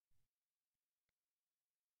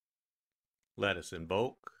Let us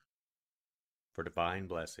invoke for divine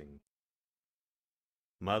blessing.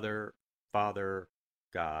 Mother, Father,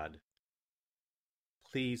 God,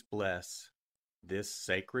 please bless this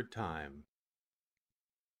sacred time.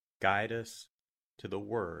 Guide us to the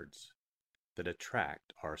words that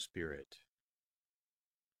attract our spirit.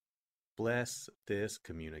 Bless this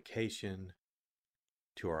communication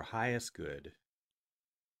to our highest good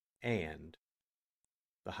and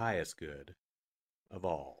the highest good of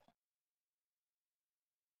all.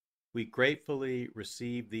 We gratefully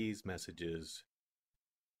receive these messages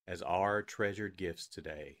as our treasured gifts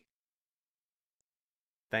today.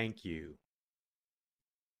 Thank you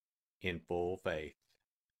in full faith.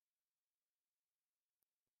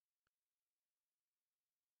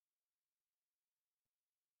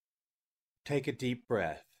 Take a deep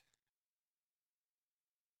breath.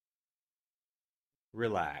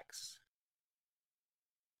 Relax.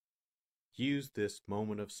 Use this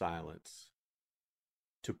moment of silence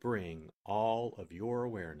to bring all of your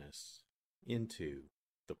awareness into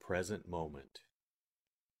the present moment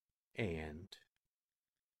and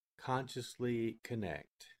consciously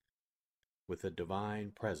connect with the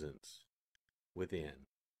divine presence within.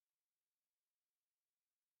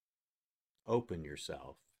 Open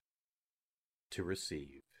yourself to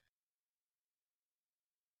receive.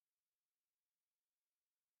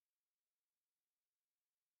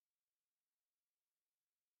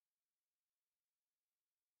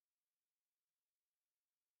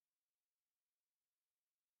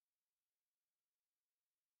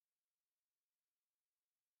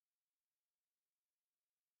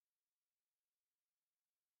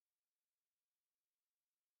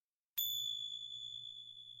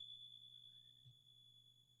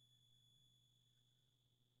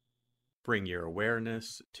 Bring your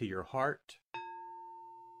awareness to your heart.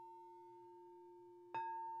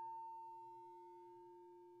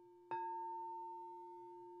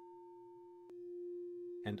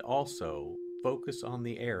 And also focus on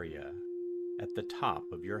the area at the top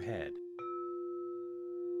of your head.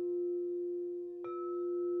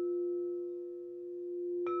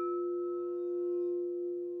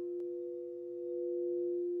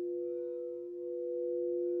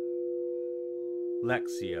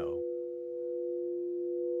 Lectio.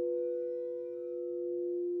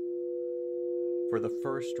 For the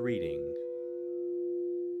first reading,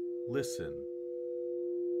 listen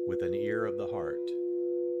with an ear of the heart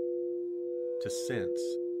to sense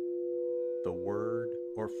the word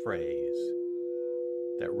or phrase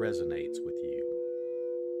that resonates with you.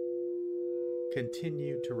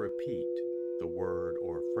 Continue to repeat the word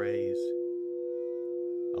or phrase.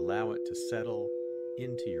 Allow it to settle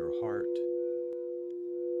into your heart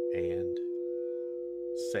and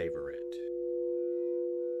savor it.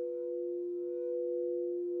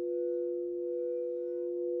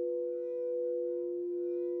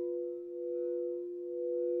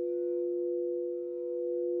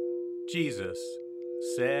 Jesus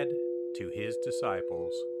said to his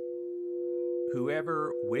disciples,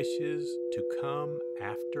 "Whoever wishes to come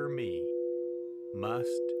after me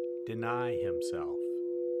must deny himself,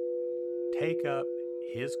 take up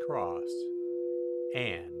his cross,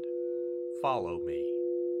 and follow me.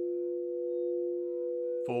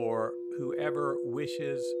 For whoever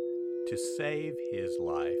wishes to save his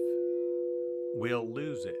life will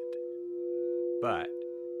lose it, but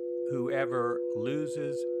whoever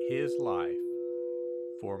loses his life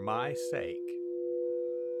for my sake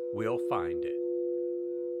will find it.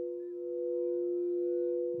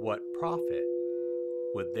 What profit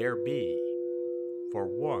would there be for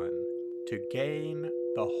one to gain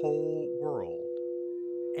the whole world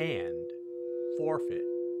and forfeit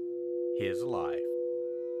his life?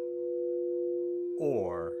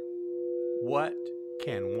 Or what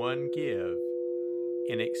can one give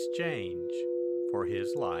in exchange for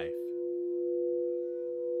his life?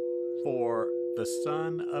 For the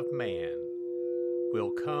Son of Man will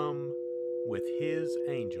come with his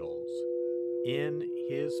angels in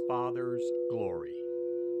his Father's glory,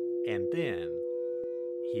 and then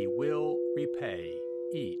he will repay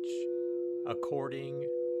each according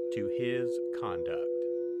to his conduct.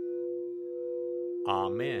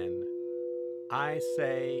 Amen. I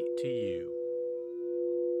say to you,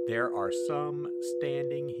 there are some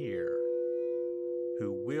standing here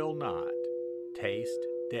who will not taste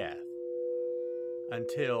death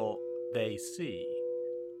until they see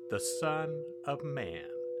the Son of Man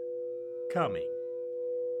coming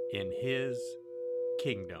in his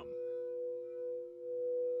kingdom."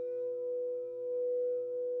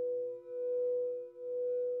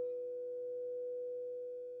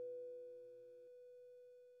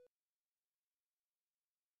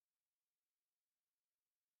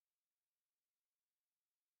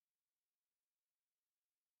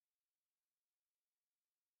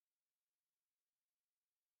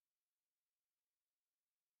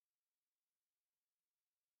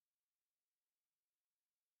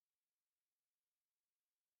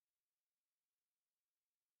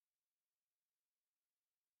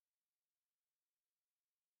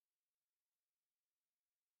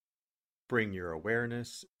 Bring your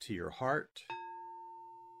awareness to your heart.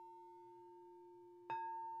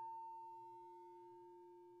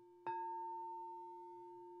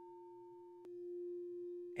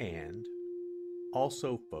 And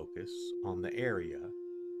also focus on the area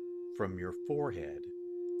from your forehead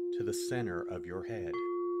to the center of your head.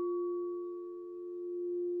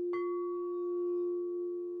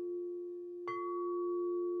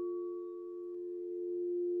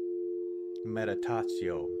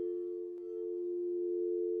 Meditatio.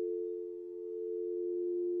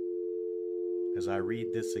 As I read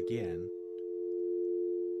this again,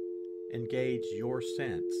 engage your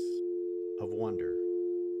sense of wonder.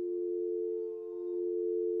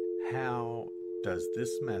 How does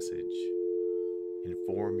this message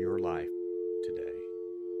inform your life today?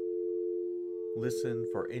 Listen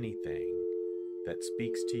for anything that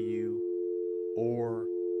speaks to you or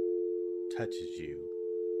touches you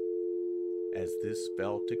as this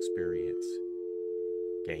felt experience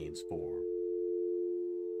gains form.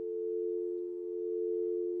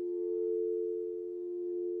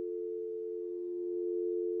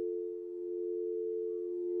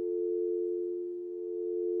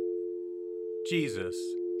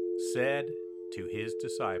 Jesus said to his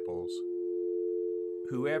disciples,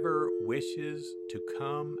 "Whoever wishes to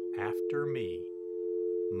come after me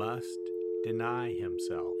must deny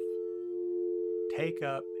himself, take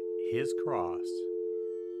up his cross,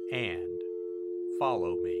 and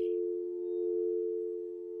follow me.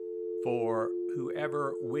 For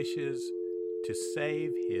whoever wishes to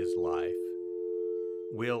save his life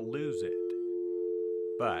will lose it,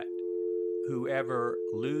 but whoever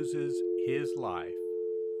loses his life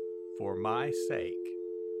for my sake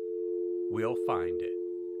will find it.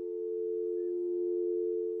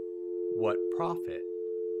 What profit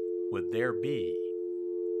would there be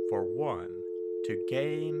for one to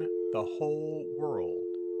gain the whole world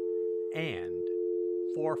and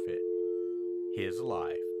forfeit his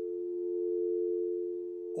life?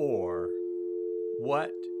 Or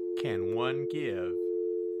what can one give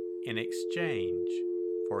in exchange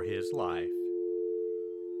for his life?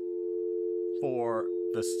 For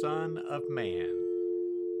the Son of Man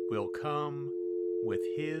will come with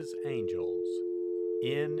his angels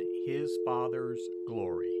in his Father's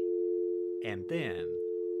glory, and then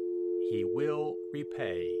he will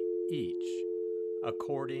repay each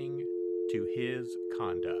according to his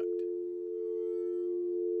conduct.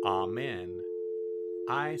 Amen.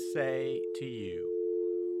 I say to you,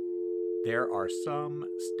 there are some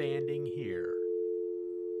standing here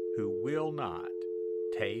who will not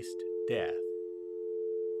taste death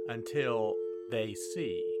until they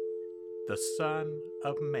see the Son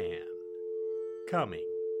of Man coming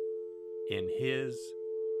in his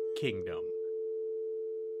kingdom."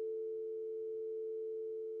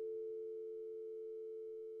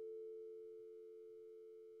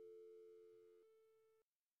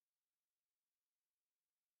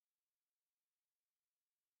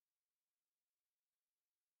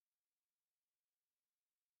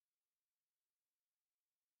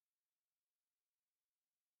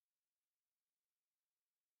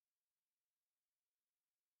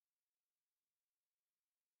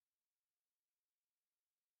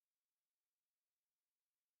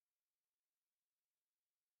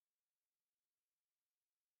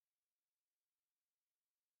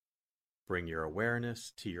 Bring your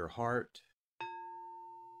awareness to your heart.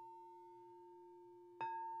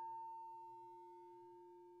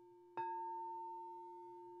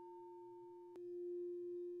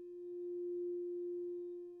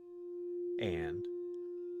 And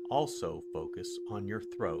also focus on your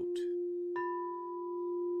throat.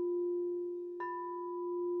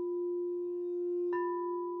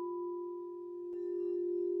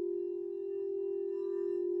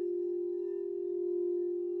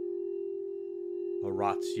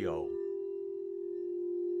 Oratio.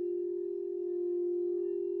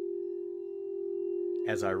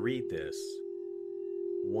 As I read this,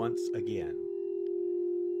 once again,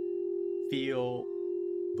 feel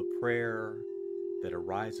the prayer that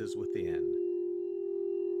arises within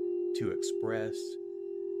to express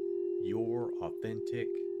your authentic,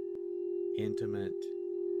 intimate,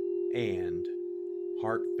 and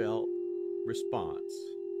heartfelt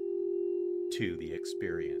response to the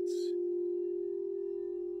experience.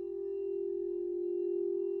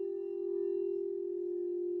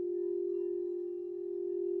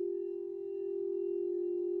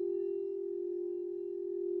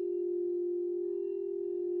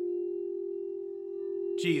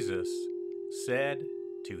 Jesus said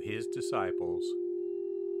to his disciples,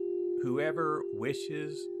 "Whoever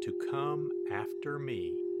wishes to come after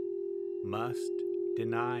me must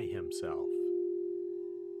deny himself,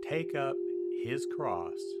 take up his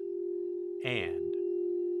cross and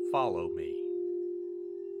follow me.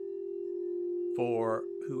 For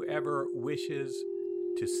whoever wishes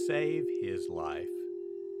to save his life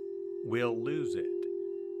will lose it,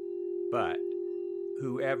 but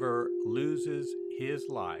whoever loses his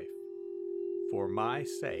life for my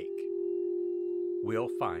sake will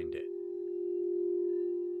find it.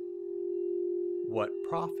 What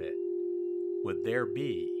profit would there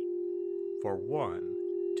be for one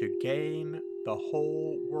to gain the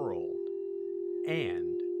whole world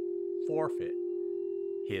and forfeit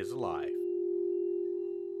his life?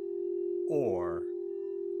 Or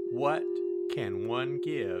what can one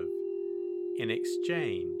give in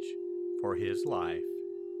exchange for his life?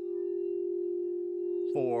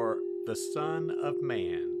 For the Son of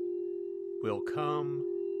Man will come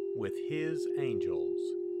with his angels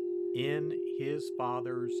in his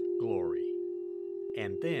Father's glory,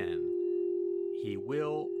 and then he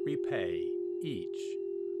will repay each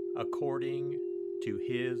according to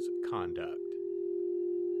his conduct.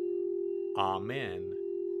 Amen.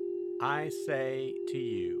 I say to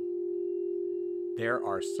you, there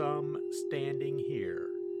are some standing here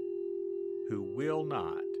who will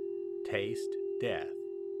not taste death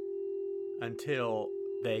until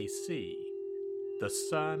they see the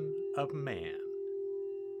Son of Man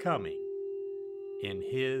coming in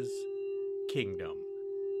his kingdom.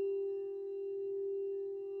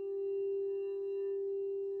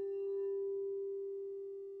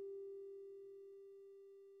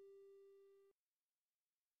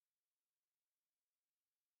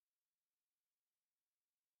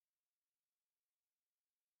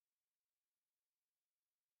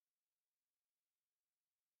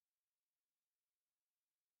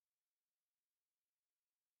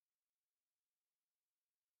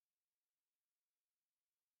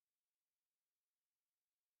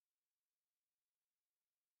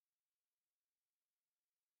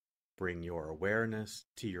 Bring your awareness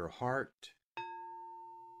to your heart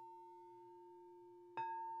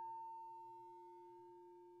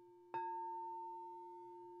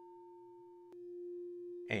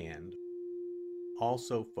and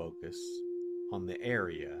also focus on the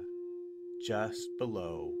area just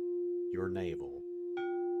below your navel.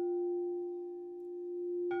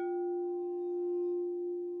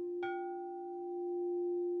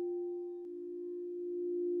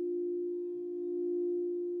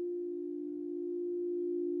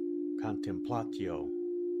 Contemplatio.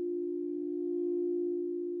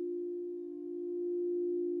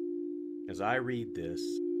 As I read this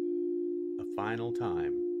a final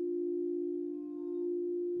time,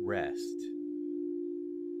 rest.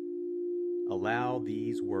 Allow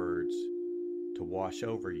these words to wash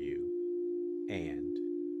over you and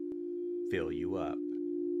fill you up.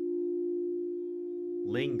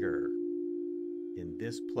 Linger in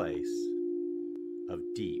this place of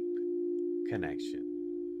deep connection.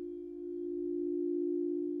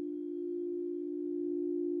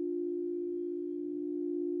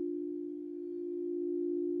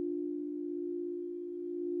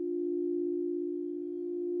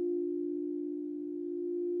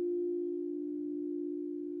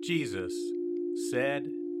 Jesus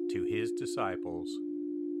said to his disciples,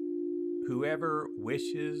 "Whoever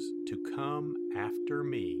wishes to come after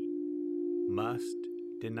me must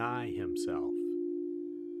deny himself,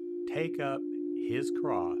 take up his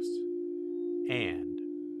cross, and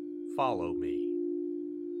follow me.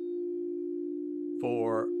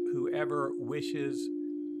 For whoever wishes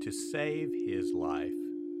to save his life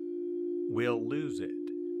will lose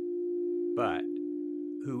it, but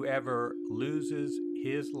whoever loses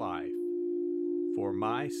his life for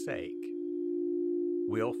my sake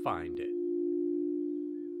will find it.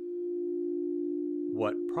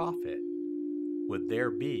 What profit would there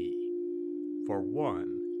be for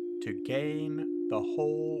one to gain the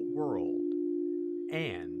whole world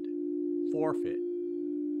and forfeit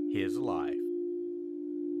his life?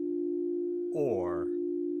 Or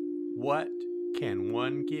what can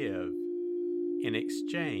one give in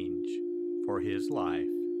exchange for his life?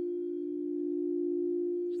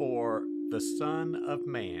 For the Son of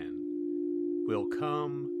Man will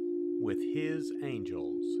come with his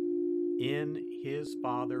angels in his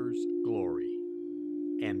Father's glory,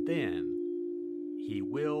 and then he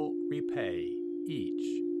will repay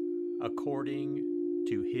each according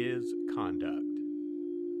to his conduct.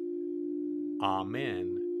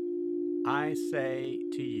 Amen. I say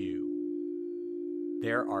to you,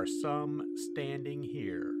 there are some standing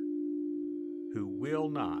here who will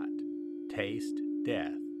not taste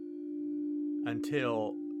death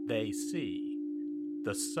until they see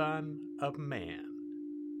the Son of Man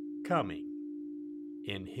coming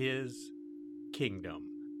in his kingdom.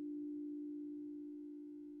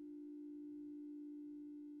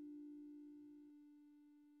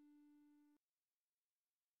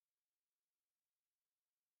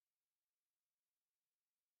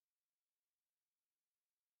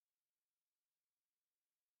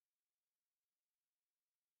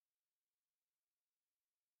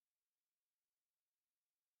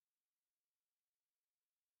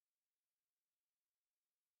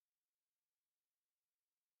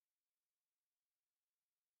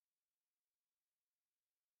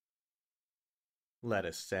 Let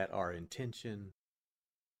us set our intention,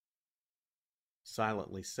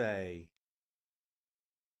 silently say,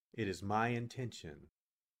 "It is my intention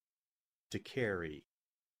to carry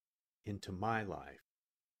into my life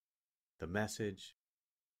the message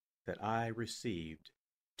that I received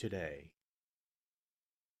today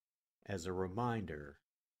as a reminder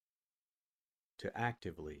to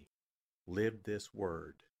actively live this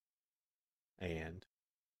word and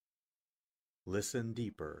listen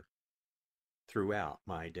deeper throughout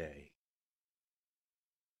my day."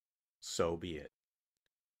 So be it.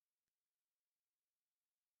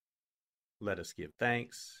 Let us give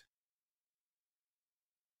thanks.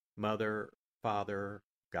 Mother, Father,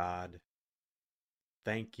 God,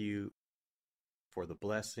 thank you for the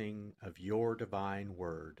blessing of your divine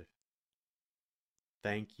word.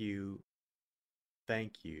 Thank you,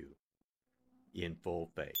 in full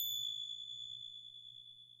faith.